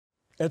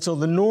And so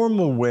the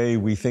normal way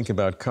we think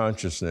about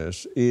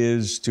consciousness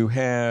is to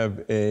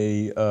have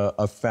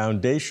a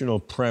foundational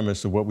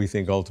premise of what we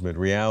think ultimate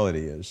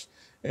reality is.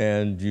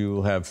 And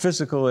you'll have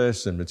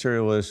physicalists and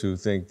materialists who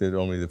think that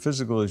only the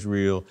physical is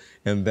real,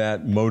 and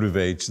that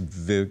motivates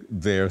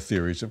their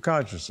theories of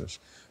consciousness.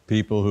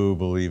 People who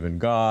believe in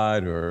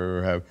God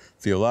or have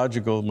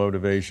theological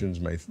motivations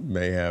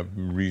may have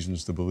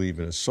reasons to believe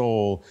in a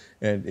soul,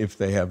 and if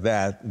they have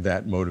that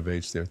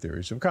motivates their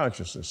theories of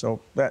consciousness. So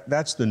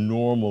that's the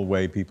normal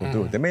way people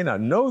do it. They may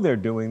not know they're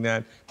doing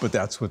that, but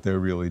that's what they're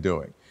really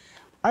doing.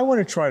 I want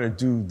to try to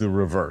do the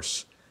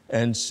reverse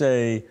and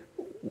say,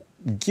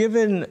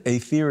 given a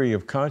theory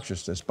of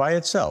consciousness by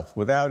itself,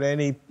 without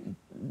any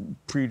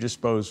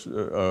predisposed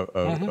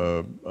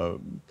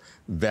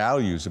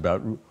values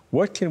about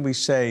what can we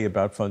say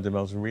about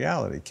fundamental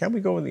reality? Can we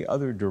go in the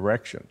other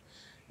direction?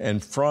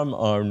 And from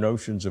our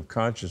notions of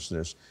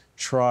consciousness,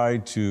 try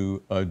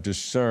to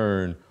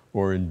discern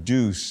or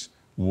induce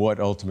what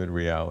ultimate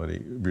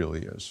reality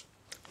really is?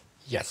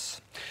 Yes.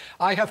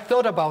 I have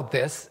thought about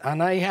this,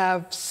 and I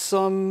have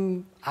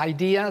some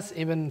ideas,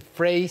 even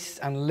phrases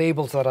and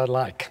labels that I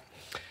like.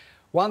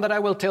 One that I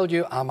will tell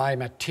you, am I a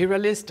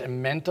materialist, a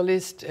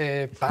mentalist,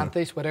 a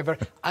pantheist, whatever?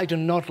 I do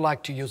not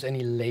like to use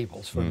any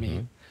labels for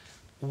me.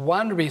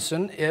 One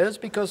reason is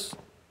because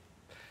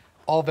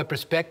of a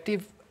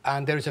perspective,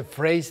 and there is a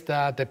phrase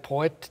that the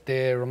poet,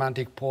 the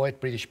romantic poet,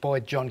 British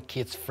poet John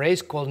Keats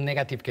phrase called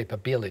negative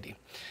capability.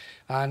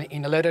 And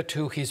in a letter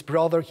to his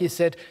brother, he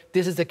said,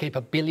 this is the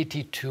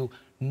capability to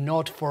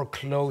not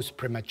foreclose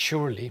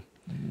prematurely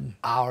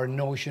our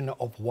notion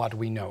of what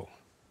we know.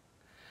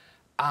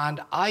 And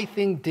I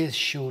think this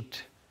should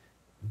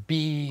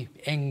be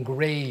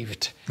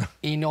engraved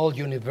in all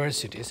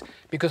universities,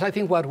 because I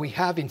think what we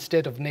have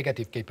instead of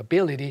negative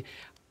capability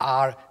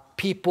are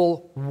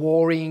people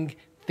worrying,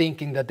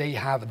 thinking that they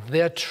have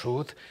their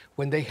truth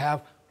when they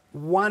have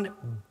one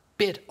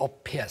bit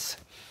of piece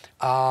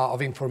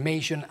of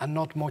information and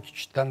not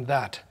much than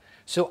that.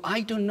 So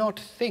I do not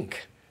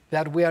think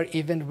that we are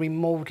even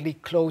remotely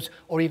close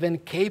or even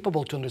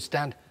capable to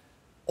understand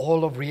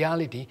all of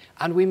reality,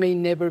 and we may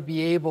never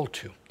be able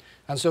to.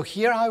 And so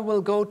here I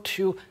will go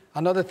to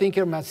another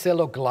thinker,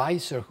 Marcelo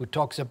Gleiser, who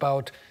talks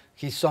about,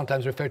 he's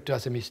sometimes referred to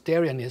as a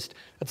Mysterianist,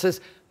 that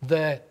says,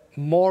 the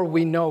more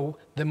we know,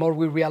 the more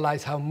we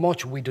realize how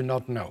much we do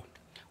not know.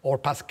 Or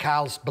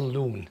Pascal's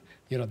balloon.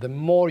 You know, the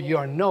more you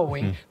are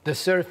knowing, the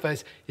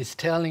surface is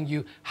telling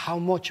you how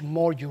much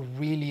more you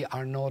really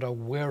are not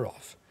aware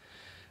of.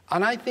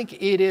 And I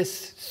think it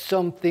is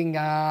something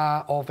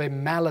of a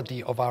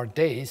malady of our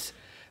days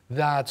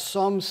that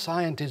some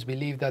scientists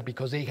believe that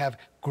because they have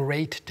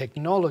great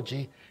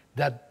technology,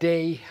 that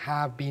they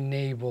have been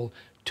able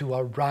to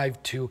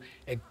arrive to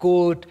a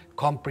good,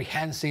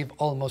 comprehensive,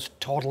 almost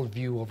total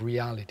view of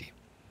reality.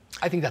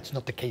 I think that's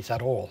not the case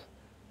at all.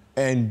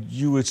 And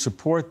you would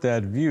support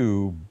that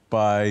view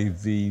by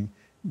the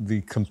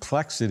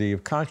complexity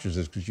of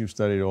consciousness, because you've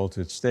studied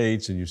altered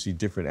states and you see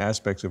different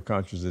aspects of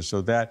consciousness,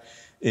 so that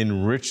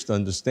enriched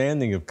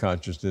understanding of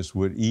consciousness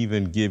would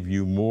even give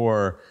you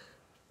more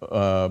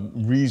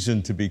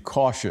reason to be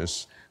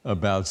cautious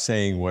about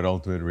saying what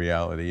ultimate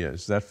reality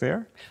is. Is that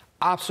fair?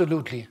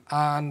 Absolutely.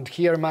 And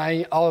here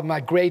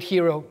my great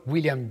hero,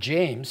 William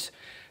James,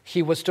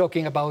 he was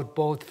talking about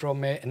both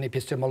from an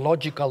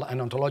epistemological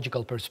and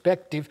ontological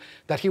perspective,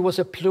 that he was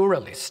a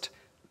pluralist.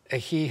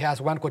 He has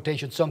one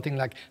quotation, something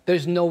like,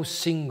 there's no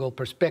single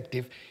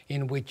perspective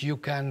in which you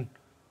can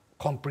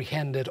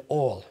comprehend it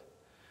all.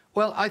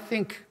 Well, I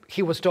think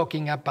he was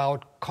talking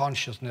about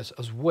consciousness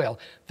as well.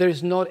 There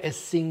is not a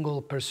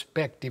single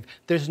perspective.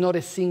 There's not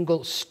a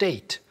single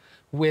state,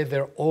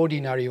 whether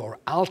ordinary or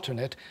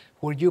alternate,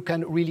 where you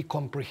can really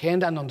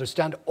comprehend and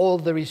understand all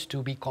there is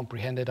to be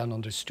comprehended and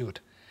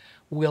understood.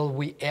 Will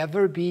we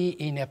ever be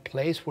in a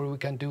place where we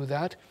can do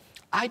that?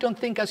 I don't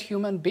think as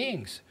human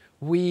beings.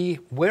 We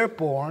were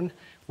born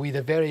with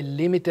a very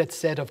limited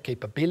set of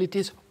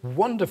capabilities,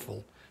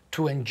 wonderful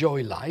to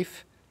enjoy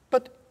life,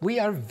 but we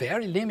are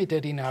very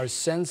limited in our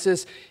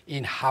senses,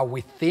 in how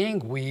we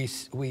think. We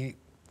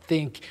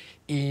think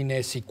in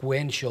a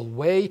sequential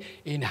way,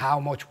 in how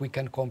much we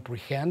can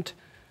comprehend.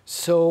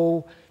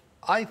 So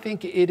I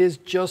think it is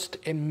just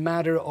a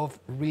matter of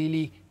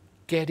really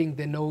getting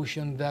the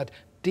notion that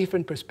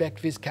different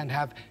perspectives can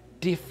have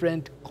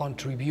different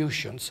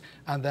contributions,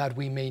 and that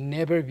we may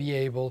never be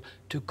able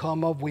to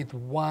come up with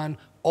one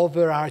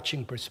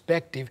overarching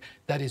perspective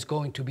that is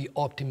going to be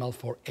optimal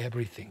for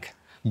everything.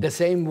 The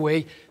same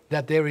way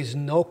that there is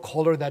no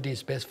color that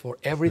is best for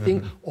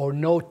everything, or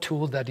no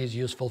tool that is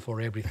useful for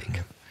everything.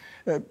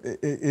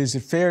 Is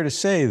it fair to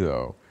say,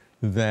 though,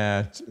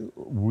 that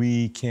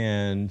we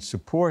can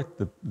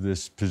support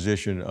this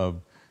position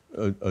of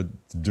a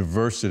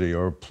diversity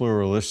or a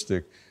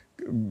pluralistic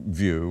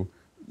view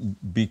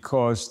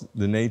because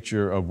the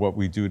nature of what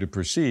we do to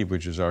perceive,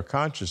 which is our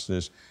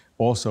consciousness,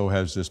 also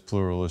has this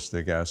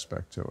pluralistic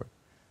aspect to it?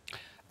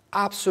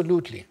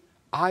 Absolutely.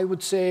 I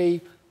would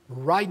say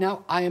right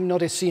now I am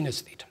not a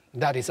synesthete.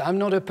 That is, I'm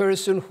not a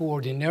person who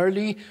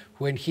ordinarily,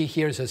 when he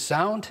hears a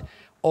sound,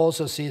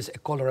 also sees a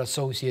color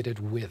associated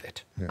with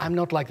it. Yeah. I'm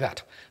not like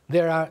that.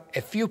 There are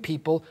a few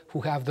people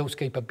who have those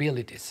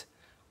capabilities.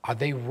 Are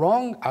they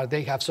wrong? Are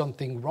they have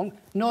something wrong?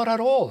 Not at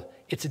all.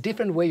 It's a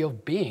different way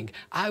of being.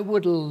 I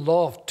would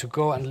love to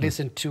go and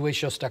listen to a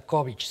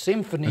Shostakovich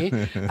symphony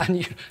and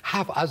you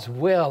have as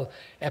well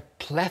a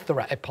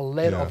plethora, a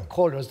palette of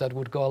colors that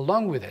would go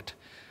along with it.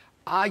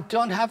 I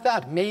don't have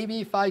that. Maybe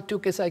if I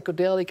took a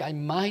psychedelic, I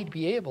might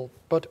be able,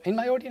 but in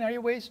my ordinary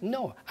ways,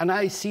 no. And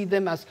I see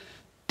them as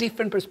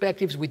different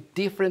perspectives with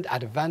different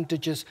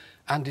advantages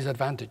and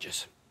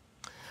disadvantages.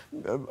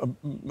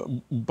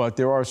 But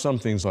there are some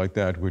things like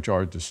that which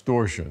are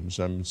distortions.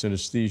 I mean,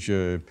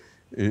 synesthesia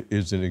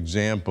is an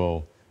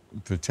example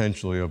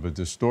potentially of a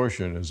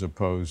distortion as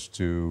opposed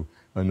to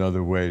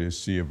another way to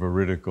see a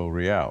veridical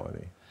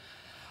reality.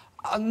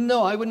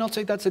 No, I would not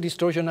say that's a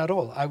distortion at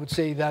all. I would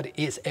say that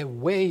is a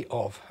way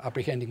of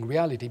apprehending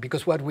reality,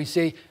 because what we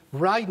say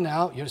right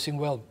now, you're saying,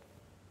 well,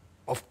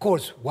 of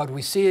course, what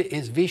we see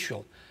is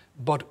visual,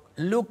 but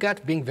look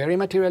at being very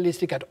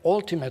materialistic at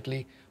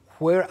ultimately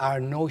where our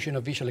notion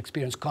of visual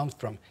experience comes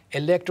from.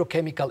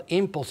 Electrochemical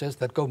impulses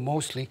that go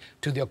mostly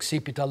to the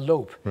occipital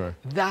lobe. Right.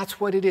 That's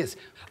what it is.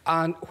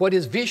 And what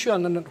is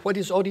visual and what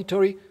is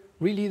auditory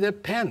really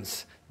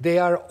depends. They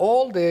are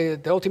all, the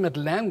ultimate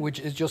language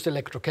is just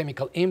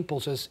electrochemical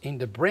impulses in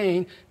the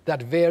brain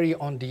that vary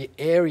on the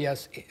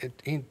areas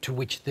into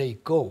which they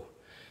go.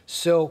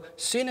 So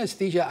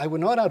synesthesia, I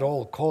would not at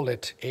all call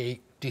it a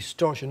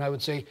distortion. I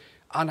would say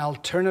an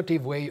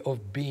alternative way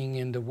of being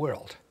in the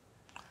world.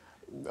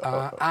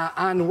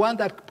 And one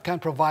that can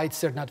provide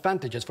certain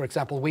advantages. For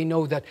example, we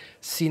know that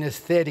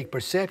synesthetic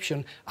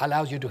perception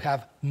allows you to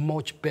have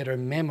much better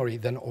memory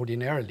than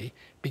ordinarily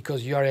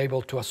because you are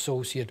able to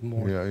associate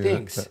more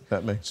things.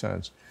 That makes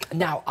sense.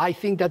 Now, I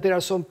think that there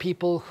are some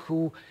people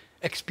who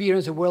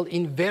experience the world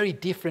in very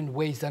different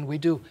ways than we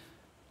do.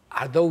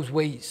 Are those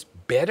ways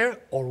better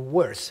or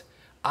worse?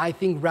 I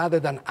think rather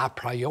than a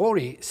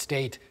priori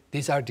state,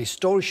 these are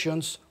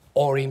distortions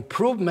or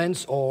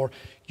improvements or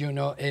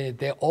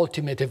the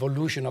ultimate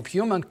evolution of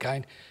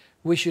humankind,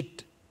 we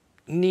should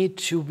need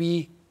to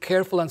be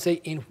careful and say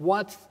in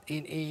what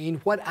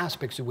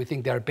aspects do we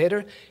think they are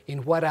better,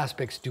 in what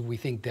aspects do we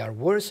think they are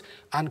worse,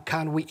 and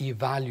can we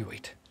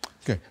evaluate?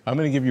 Okay, I'm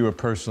going to give you a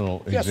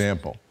personal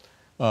example.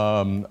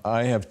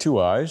 I have two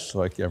eyes,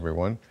 like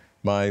everyone.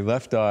 My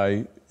left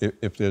eye,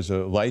 if there's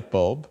a light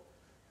bulb,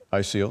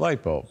 I see a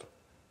light bulb.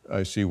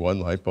 I see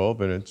one light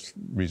bulb, and it's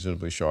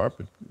reasonably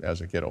sharp.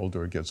 As I get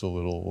older, it gets a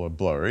little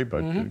blurry,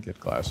 but I get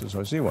glasses, so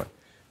I see one.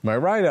 My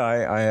right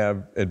eye, I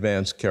have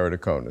advanced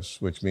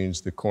keratoconus, which means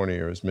the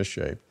cornea is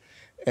misshaped.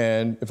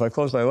 And if I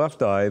close my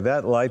left eye,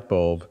 that light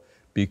bulb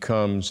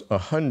becomes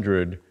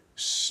 100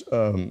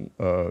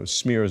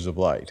 smears of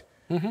light.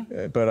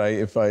 But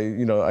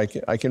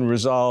I can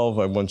resolve,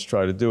 I once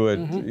tried to do it,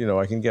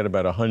 I can get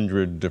about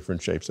 100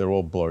 different shapes. They're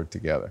all blurred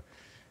together.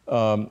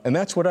 And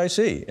that's what I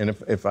see. And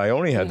if I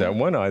only had that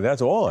one eye,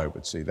 that's all I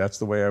would see. That's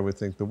the way I would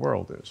think the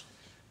world is.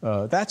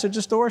 That's a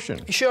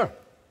distortion. Sure.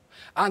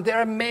 And there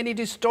are many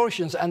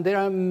distortions, and there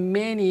are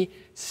many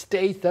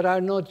states that are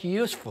not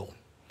useful.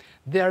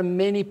 There are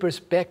many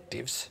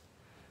perspectives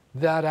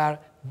that are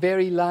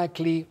very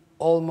likely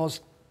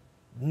almost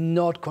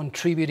not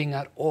contributing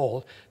at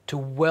all to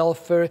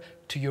welfare,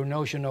 to your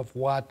notion of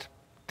what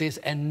this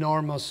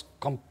enormous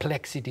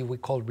complexity we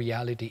call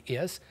reality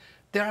is.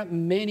 There are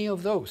many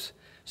of those.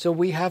 So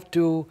we have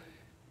to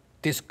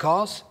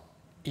discuss,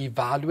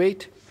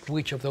 evaluate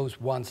which of those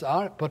ones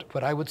are, but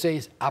what I would say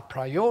is a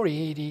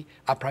priori,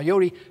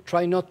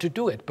 try not to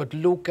do it, but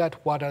look at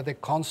what are the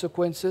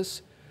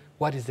consequences,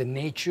 what is the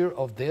nature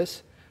of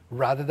this,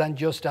 rather than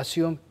just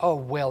assume, oh,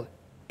 well,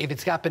 if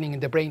it's happening in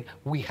the brain,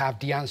 we have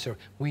the answer,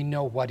 we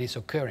know what is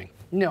occurring.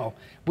 No,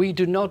 we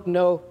do not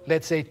know,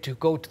 let's say, to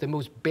go to the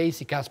most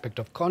basic aspect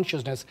of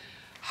consciousness,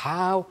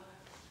 how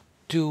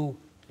do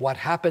what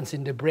happens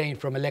in the brain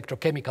from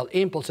electrochemical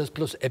impulses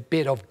plus a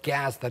bit of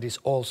gas that is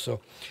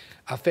also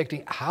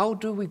affecting. How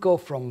do we go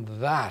from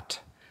that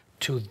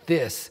to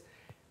this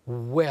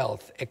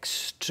wealth,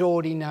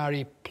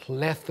 extraordinary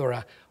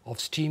plethora of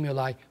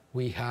stimuli?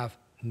 We have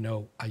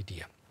no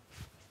idea.